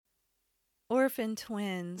Orphan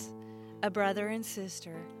twins, a brother and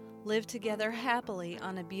sister, lived together happily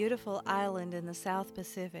on a beautiful island in the South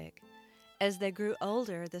Pacific. As they grew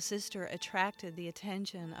older, the sister attracted the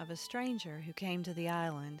attention of a stranger who came to the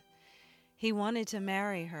island. He wanted to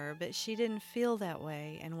marry her, but she didn't feel that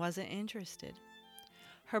way and wasn't interested.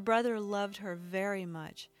 Her brother loved her very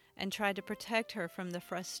much and tried to protect her from the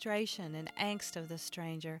frustration and angst of the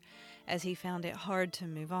stranger, as he found it hard to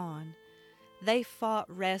move on. They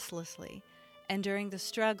fought restlessly, and during the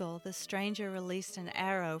struggle, the stranger released an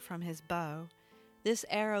arrow from his bow. This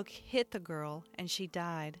arrow hit the girl, and she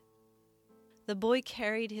died. The boy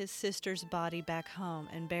carried his sister's body back home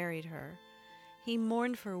and buried her. He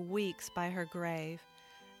mourned for weeks by her grave,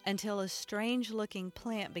 until a strange-looking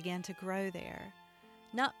plant began to grow there.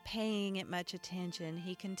 Not paying it much attention,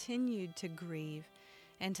 he continued to grieve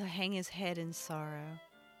and to hang his head in sorrow.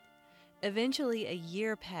 Eventually, a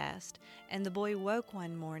year passed, and the boy woke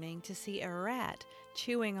one morning to see a rat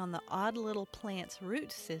chewing on the odd little plant's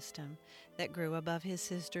root system that grew above his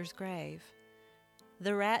sister's grave.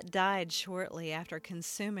 The rat died shortly after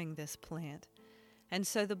consuming this plant, and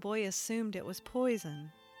so the boy assumed it was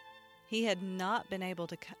poison. He had not been able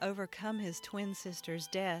to overcome his twin sister's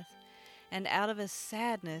death, and out of a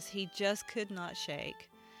sadness he just could not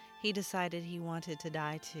shake, he decided he wanted to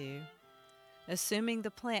die too. Assuming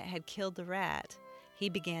the plant had killed the rat, he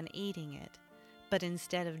began eating it, but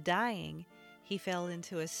instead of dying, he fell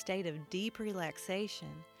into a state of deep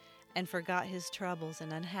relaxation and forgot his troubles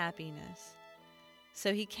and unhappiness.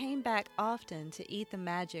 So he came back often to eat the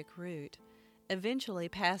magic root, eventually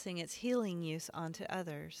passing its healing use on to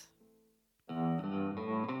others.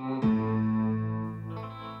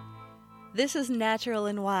 This is Natural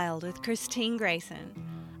and Wild with Christine Grayson.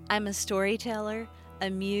 I'm a storyteller, a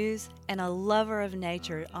muse, and a lover of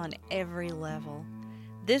nature on every level.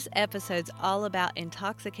 This episode's all about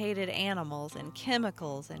intoxicated animals and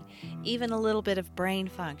chemicals and even a little bit of brain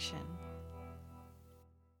function.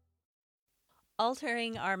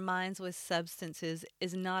 Altering our minds with substances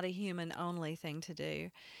is not a human-only thing to do.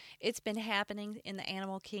 It's been happening in the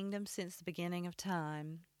animal kingdom since the beginning of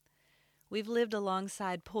time. We've lived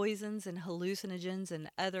alongside poisons and hallucinogens and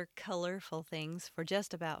other colorful things for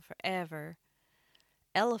just about forever.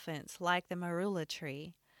 Elephants like the marula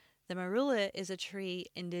tree. The marula is a tree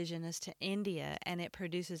indigenous to India, and it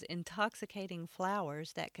produces intoxicating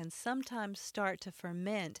flowers that can sometimes start to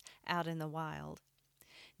ferment out in the wild.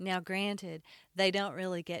 Now, granted, they don't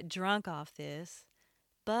really get drunk off this,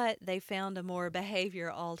 but they found a more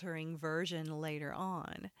behavior-altering version later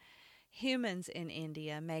on. Humans in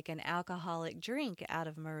India make an alcoholic drink out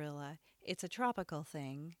of marula. It's a tropical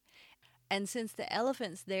thing. And since the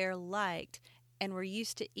elephants there liked and were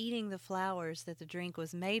used to eating the flowers that the drink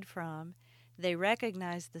was made from, they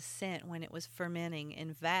recognized the scent when it was fermenting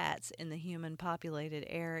in vats in the human-populated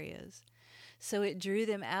areas. So it drew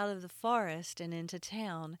them out of the forest and into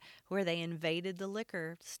town, where they invaded the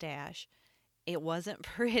liquor stash. It wasn't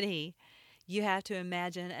pretty. You have to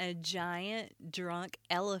imagine a giant, drunk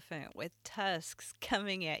elephant with tusks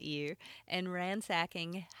coming at you and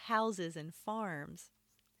ransacking houses and farms.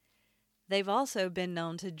 They've also been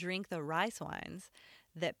known to drink the rice wines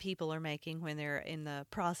that people are making when they're in the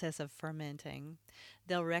process of fermenting.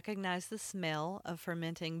 They'll recognize the smell of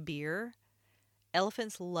fermenting beer.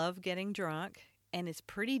 Elephants love getting drunk, and it's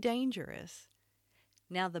pretty dangerous.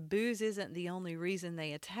 Now, the booze isn't the only reason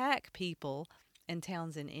they attack people and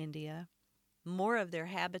towns in India. More of their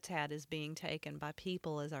habitat is being taken by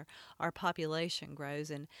people as our population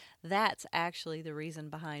grows, and that's actually the reason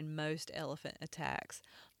behind most elephant attacks.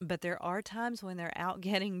 But there are times when they're out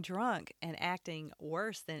getting drunk and acting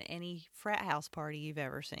worse than any frat house party you've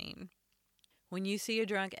ever seen. When you see a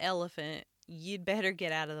drunk elephant, you'd better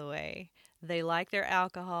get out of the way. They like their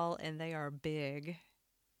alcohol, and they are big.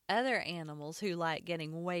 Other animals who like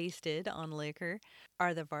getting wasted on liquor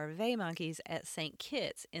are the varvet monkeys at St.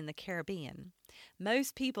 Kitts in the Caribbean.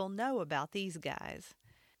 Most people know about these guys.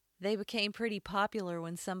 They became pretty popular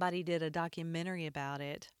when somebody did a documentary about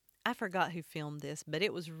it. I forgot who filmed this, but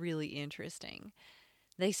it was really interesting.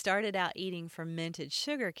 They started out eating fermented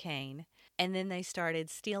sugar cane, and then they started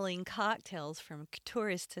stealing cocktails from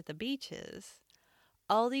tourists at the beaches.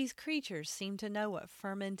 All these creatures seem to know what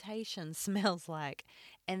fermentation smells like,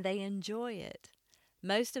 and they enjoy it.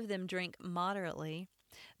 Most of them drink moderately,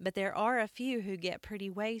 but there are a few who get pretty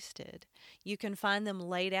wasted. You can find them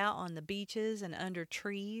laid out on the beaches and under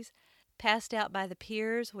trees, passed out by the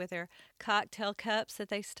piers with their cocktail cups that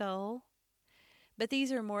they stole. But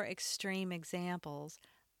these are more extreme examples.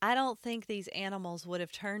 I don't think these animals would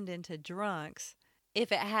have turned into drunks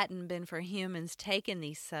if it hadn't been for humans taking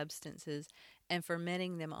these substances and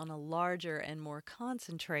fermenting them on a larger and more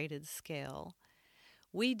concentrated scale.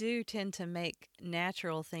 We do tend to make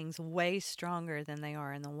natural things way stronger than they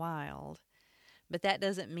are in the wild. But that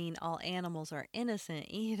doesn't mean all animals are innocent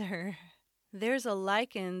either. There's a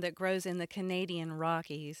lichen that grows in the Canadian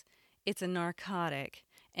Rockies. It's a narcotic,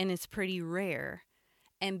 and it's pretty rare.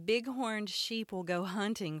 And bighorned sheep will go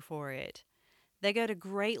hunting for it. They go to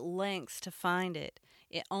great lengths to find it.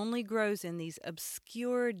 It only grows in these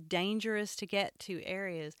obscure, dangerous to get to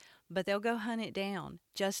areas, but they'll go hunt it down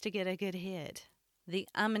just to get a good hit. The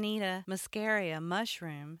Amanita muscaria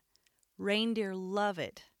mushroom, reindeer love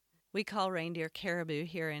it. We call reindeer caribou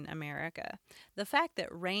here in America. The fact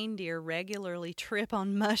that reindeer regularly trip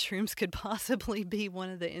on mushrooms could possibly be one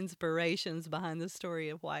of the inspirations behind the story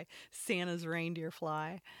of why Santa's reindeer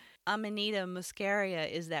fly. Amanita muscaria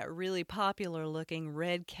is that really popular looking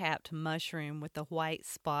red-capped mushroom with the white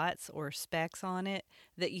spots or specks on it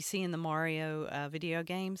that you see in the Mario video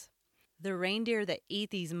games. The reindeer that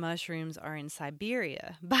eat these mushrooms are in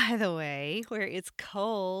Siberia, by the way, where it's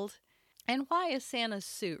cold. And why is Santa's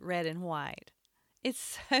suit red and white?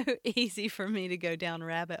 It's so easy for me to go down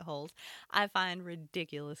rabbit holes. I find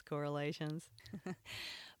ridiculous correlations.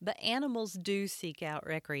 But animals do seek out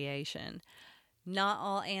recreation. Not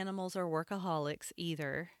all animals are workaholics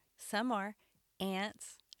either. Some are.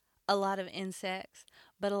 Ants, a lot of insects,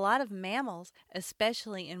 but a lot of mammals,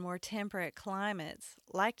 especially in more temperate climates,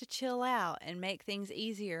 like to chill out and make things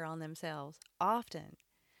easier on themselves, often.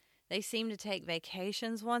 They seem to take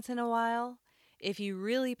vacations once in a while. If you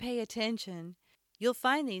really pay attention, you'll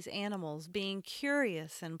find these animals being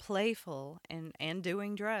curious and playful and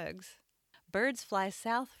doing drugs. Birds fly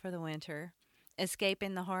south for the winter,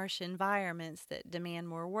 escaping the harsh environments that demand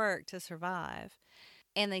more work to survive.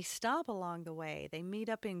 And they stop along the way. They meet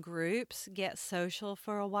up in groups, get social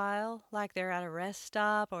for a while, like they're at a rest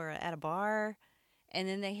stop or at a bar, and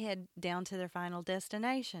then they head down to their final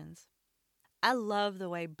destinations. I love the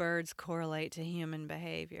way birds correlate to human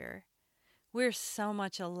behavior. We're so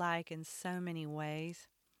much alike in so many ways.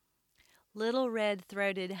 Little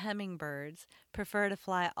red-throated hummingbirds prefer to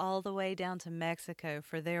fly all the way down to Mexico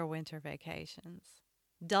for their winter vacations.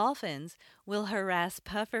 Dolphins will harass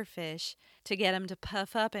pufferfish to get them to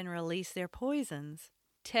puff up and release their poisons,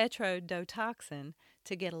 tetrodotoxin,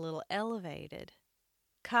 to get a little elevated.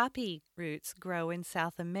 Coffee roots grow in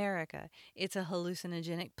South America. It's a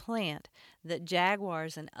hallucinogenic plant that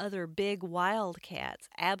jaguars and other big wildcats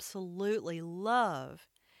absolutely love.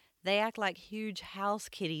 They act like huge house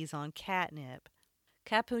kitties on catnip.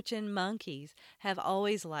 Capuchin monkeys have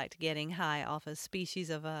always liked getting high off a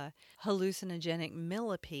species of hallucinogenic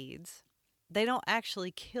millipedes. They don't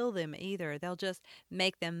actually kill them either. They'll just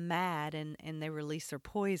make them mad and they release their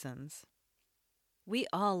poisons. We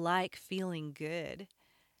all like feeling good,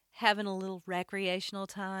 having a little recreational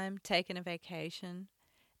time, taking a vacation.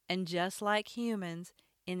 And just like humans,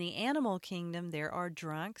 in the animal kingdom there are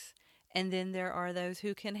drunks, and then there are those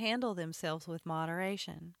who can handle themselves with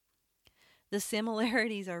moderation. The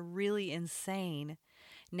similarities are really insane.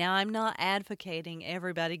 Now, I'm not advocating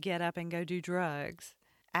everybody get up and go do drugs.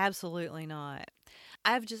 Absolutely not.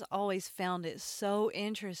 I've just always found it so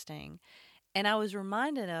interesting. And I was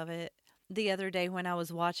reminded of it the other day when I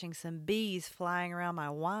was watching some bees flying around my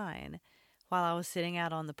wine while I was sitting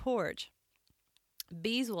out on the porch.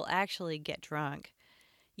 Bees will actually get drunk.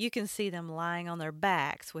 You can see them lying on their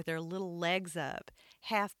backs with their little legs up,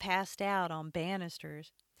 half passed out on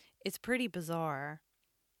banisters. It's pretty bizarre.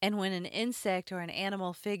 And when an insect or an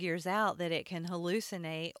animal figures out that it can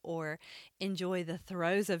hallucinate or enjoy the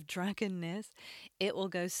throes of drunkenness, it will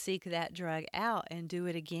go seek that drug out and do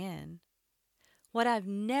it again. What I've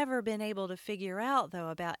never been able to figure out, though,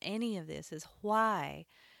 about any of this is why.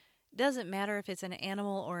 It doesn't matter if it's an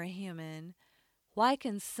animal or a human. Why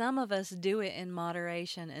can some of us do it in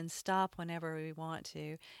moderation and stop whenever we want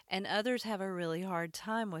to, and others have a really hard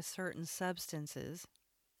time with certain substances?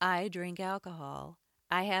 I drink alcohol.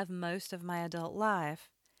 I have most of my adult life.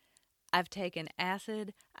 I've taken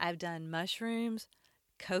acid, I've done mushrooms,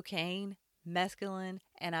 cocaine, mescaline,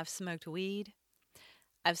 and I've smoked weed.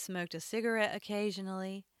 I've smoked a cigarette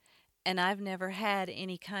occasionally, and I've never had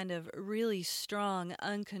any kind of really strong,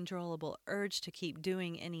 uncontrollable urge to keep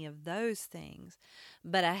doing any of those things.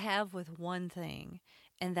 But I have with one thing,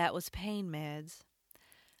 and that was pain meds.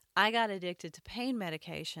 I got addicted to pain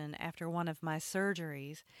medication after one of my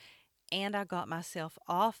surgeries, and I got myself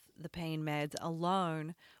off the pain meds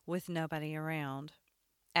alone with nobody around.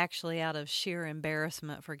 Actually, out of sheer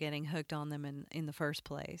embarrassment for getting hooked on them in the first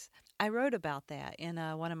place. I wrote about that in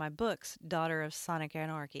one of my books, Daughter of Sonic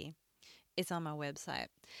Anarchy. It's on my website.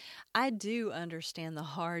 I do understand the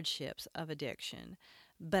hardships of addiction,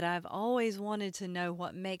 but I've always wanted to know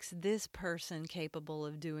what makes this person capable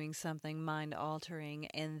of doing something mind altering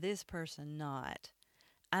and this person not.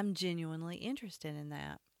 I'm genuinely interested in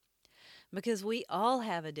that because we all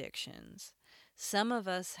have addictions. Some of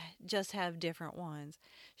us just have different ones.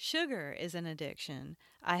 Sugar is an addiction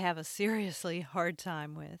I have a seriously hard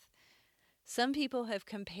time with. Some people have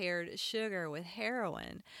compared sugar with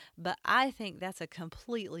heroin, but I think that's a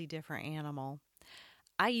completely different animal.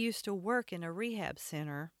 I used to work in a rehab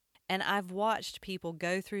center, and I've watched people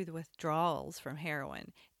go through the withdrawals from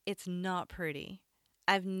heroin. It's not pretty.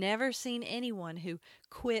 I've never seen anyone who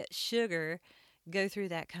quit sugar go through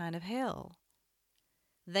that kind of hell.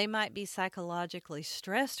 They might be psychologically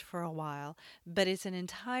stressed for a while, but it's an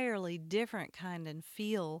entirely different kind and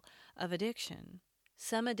feel of addiction.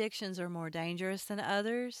 Some addictions are more dangerous than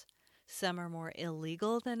others. Some are more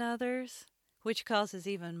illegal than others, which causes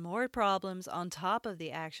even more problems on top of the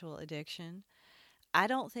actual addiction. I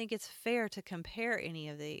don't think it's fair to compare any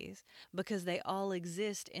of these because they all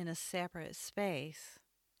exist in a separate space.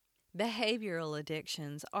 Behavioral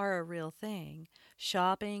addictions are a real thing.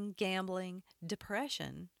 Shopping, gambling,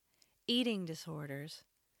 depression, eating disorders.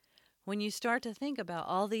 When you start to think about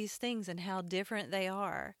all these things and how different they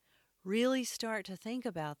are, really start to think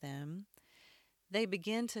about them, they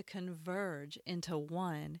begin to converge into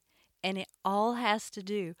one, and it all has to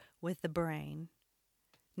do with the brain.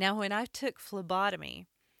 Now, when I took phlebotomy,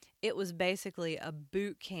 it was basically a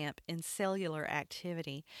boot camp in cellular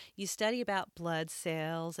activity. You study about blood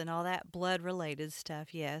cells and all that blood-related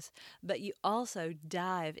stuff, yes, but you also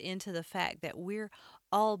dive into the fact that we're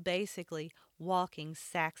all basically walking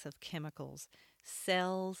sacks of chemicals,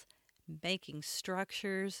 cells, making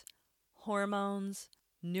structures, hormones,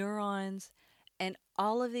 neurons, and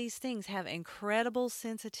all of these things have incredible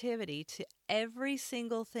sensitivity to every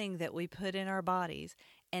single thing that we put in our bodies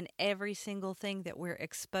and every single thing that we're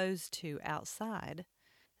exposed to outside,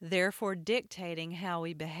 therefore dictating how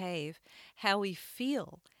we behave, how we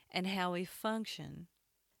feel, and how we function.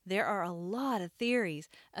 There are a lot of theories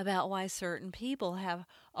about why certain people have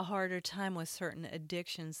a harder time with certain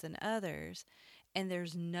addictions than others, and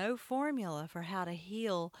there's no formula for how to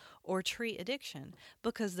heal or treat addiction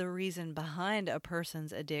because the reason behind a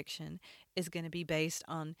person's addiction is going to be based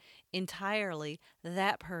on entirely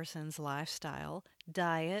that person's lifestyle,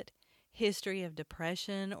 diet, history of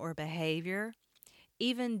depression or behavior,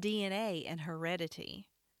 even DNA and heredity.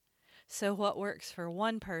 So what works for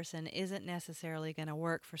one person isn't necessarily going to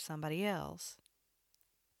work for somebody else.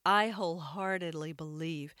 I wholeheartedly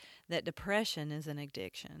believe that depression is an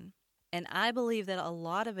addiction. And I believe that a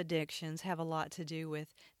lot of addictions have a lot to do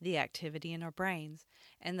with the activity in our brains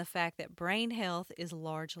and the fact that brain health is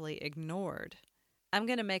largely ignored. I'm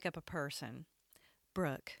going to make up a person.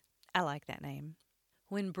 Brooke. I like that name.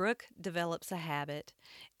 When Brooke develops a habit,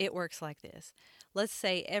 it works like this. Let's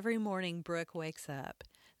say every morning Brooke wakes up.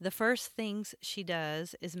 The first things she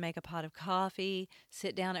does is make a pot of coffee,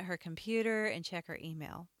 sit down at her computer, and check her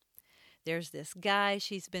email. There's this guy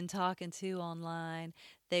she's been talking to online.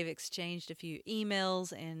 They've exchanged a few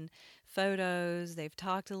emails and photos. They've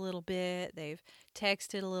talked a little bit. They've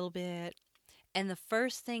texted a little bit. And the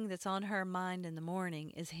first thing that's on her mind in the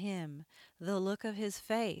morning is him, the look of his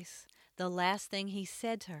face, the last thing he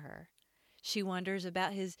said to her. She wonders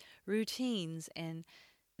about his routines, and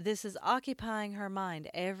this is occupying her mind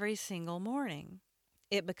every single morning.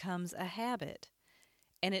 It becomes a habit.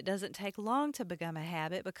 And it doesn't take long to become a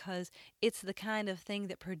habit because it's the kind of thing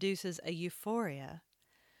that produces a euphoria.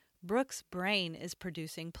 Brooke's brain is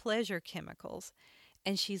producing pleasure chemicals,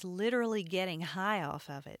 and she's literally getting high off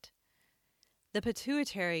of it. The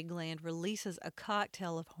pituitary gland releases a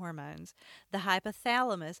cocktail of hormones. The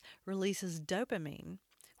hypothalamus releases dopamine,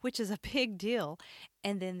 which is a big deal,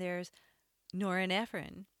 and then there's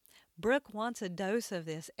norepinephrine. Brooke wants a dose of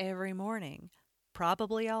this every morning.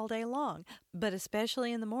 Probably all day long, but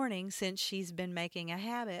especially in the morning since she's been making a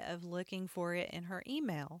habit of looking for it in her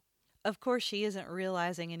email. Of course, she isn't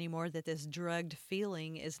realizing anymore that this drugged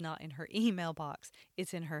feeling is not in her email box,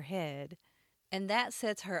 it's in her head. And that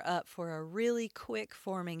sets her up for a really quick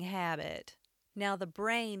forming habit. Now, the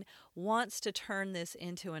brain wants to turn this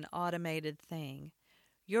into an automated thing.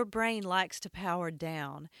 Your brain likes to power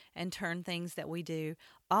down and turn things that we do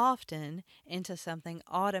often into something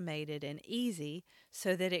automated and easy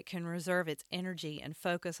so that it can reserve its energy and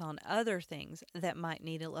focus on other things that might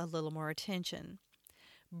need a little more attention.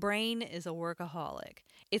 Brain is a workaholic.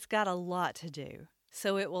 It's got a lot to do.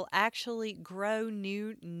 So it will actually grow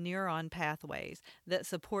new neuron pathways that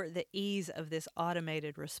support the ease of this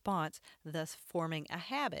automated response, thus forming a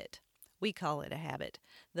habit. We call it a habit.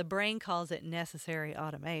 The brain calls it necessary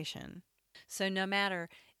automation. So no matter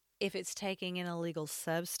if it's taking an illegal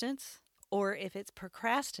substance, or if it's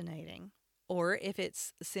procrastinating, or if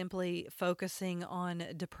it's simply focusing on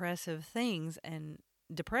depressive things and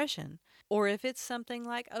depression, or if it's something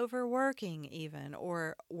like overworking, even,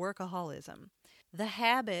 or workaholism. The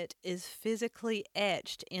habit is physically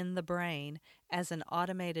etched in the brain as an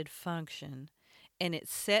automated function, and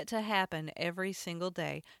it's set to happen every single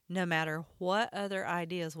day, no matter what other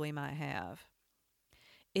ideas we might have.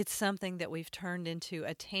 It's something that we've turned into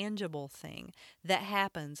a tangible thing that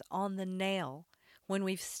happens on the nail when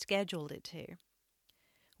we've scheduled it to.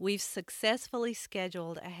 We've successfully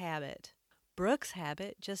scheduled a habit. Brooke's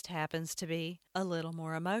habit just happens to be a little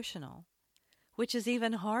more emotional, which is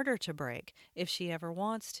even harder to break if she ever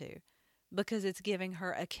wants to, because it's giving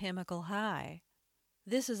her a chemical high.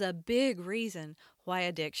 This is a big reason why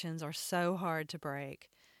addictions are so hard to break.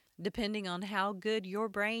 Depending on how good your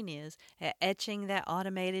brain is at etching that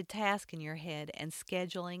automated task in your head and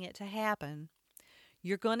scheduling it to happen,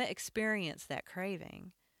 you're going to experience that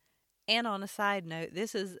craving. And on a side note,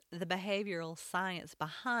 this is the behavioral science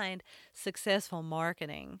behind successful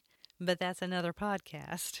marketing, but that's another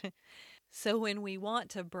podcast. So when we want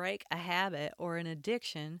to break a habit or an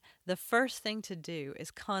addiction, the first thing to do is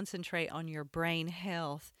concentrate on your brain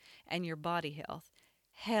health and your body health.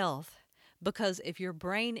 Health, because if your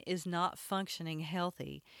brain is not functioning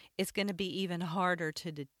healthy, it's going to be even harder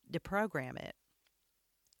to deprogram it.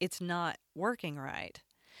 It's not working right.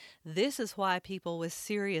 This is why people with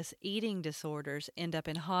serious eating disorders end up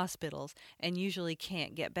in hospitals and usually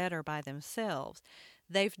can't get better by themselves.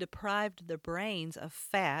 They've deprived the brains of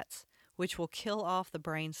fats, which will kill off the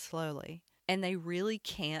brain slowly, and they really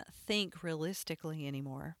can't think realistically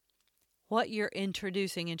anymore. What you're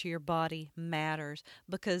introducing into your body matters,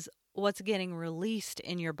 because what's getting released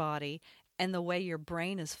in your body and the way your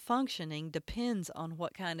brain is functioning depends on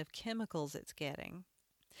what kind of chemicals it's getting.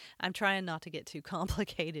 I'm trying not to get too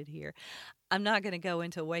complicated here. I'm not going to go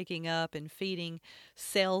into waking up and feeding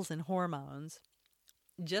cells and hormones.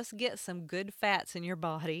 Just get some good fats in your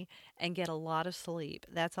body and get a lot of sleep.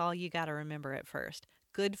 That's all you got to remember at first.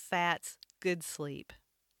 Good fats, good sleep.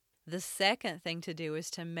 The second thing to do is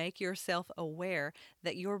to make yourself aware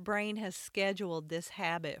that your brain has scheduled this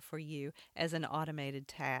habit for you as an automated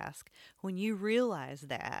task. When you realize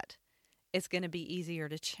that, it's going to be easier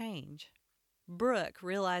to change. Brooke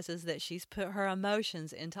realizes that she's put her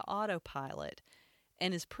emotions into autopilot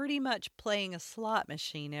and is pretty much playing a slot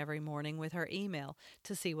machine every morning with her email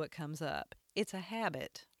to see what comes up. It's a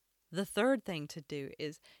habit. The third thing to do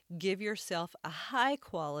is give yourself a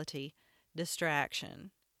high-quality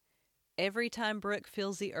distraction. Every time Brooke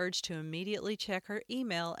feels the urge to immediately check her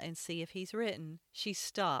email and see if he's written, she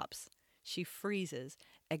stops, she freezes,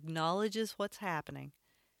 acknowledges what's happening,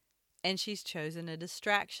 and she's chosen a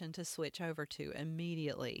distraction to switch over to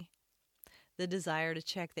immediately. The desire to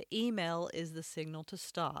check the email is the signal to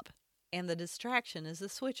stop, and the distraction is the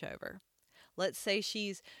switchover. Let's say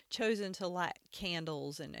she's chosen to light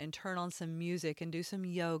candles and turn on some music and do some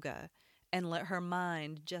yoga and let her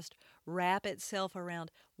mind just wrap itself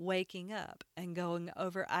around waking up and going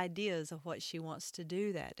over ideas of what she wants to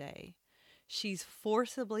do that day. She's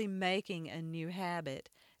forcibly making a new habit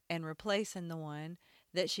and replacing the one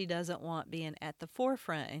that she doesn't want being at the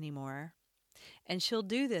forefront anymore. And she'll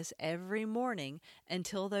do this every morning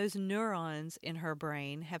until those neurons in her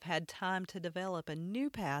brain have had time to develop a new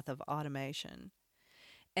path of automation.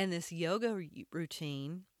 And this yoga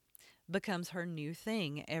routine becomes her new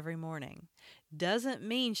thing every morning. Doesn't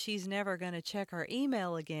mean she's never going to check her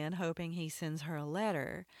email again hoping he sends her a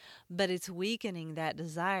letter, but it's weakening that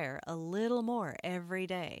desire a little more every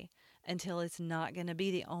day until it's not going to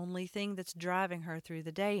be the only thing that's driving her through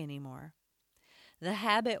the day anymore. The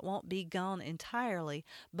habit won't be gone entirely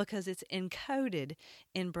because it's encoded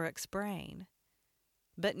in Brooke's brain,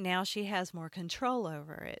 but now she has more control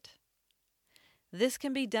over it. This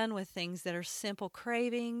can be done with things that are simple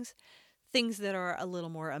cravings, things that are a little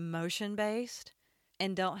more emotion-based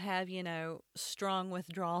and don't have, strong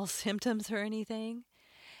withdrawal symptoms or anything.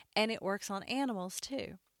 And it works on animals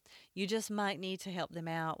too. You just might need to help them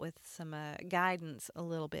out with some guidance a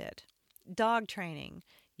little bit. Dog training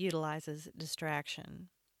utilizes distraction.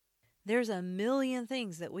 There's a million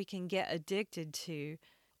things that we can get addicted to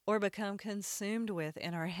or become consumed with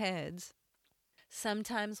in our heads.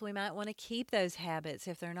 Sometimes we might want to keep those habits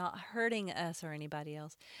if they're not hurting us or anybody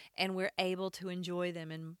else, and we're able to enjoy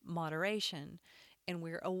them in moderation, and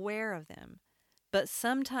we're aware of them. But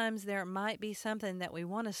sometimes there might be something that we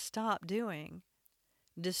want to stop doing.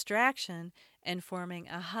 Distraction and forming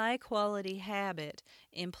a high quality habit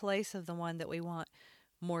in place of the one that we want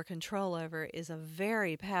more control over is a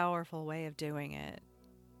very powerful way of doing it.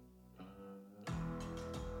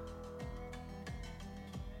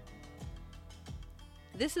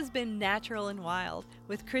 This has been Natural and Wild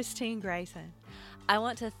with Christine Grayson. I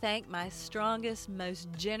want to thank my strongest, most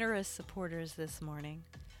generous supporters this morning: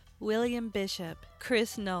 William Bishop,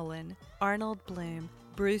 Chris Nolan, Arnold Bloom,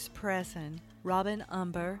 Bruce Presson, Robin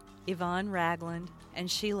Umber, Yvonne Ragland,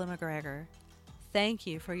 and Sheila McGregor. Thank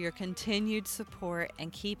you for your continued support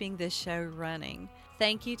and keeping this show running.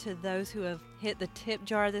 Thank you to those who have hit the tip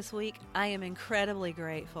jar this week. I am incredibly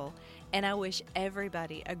grateful, and I wish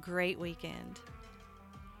everybody a great weekend.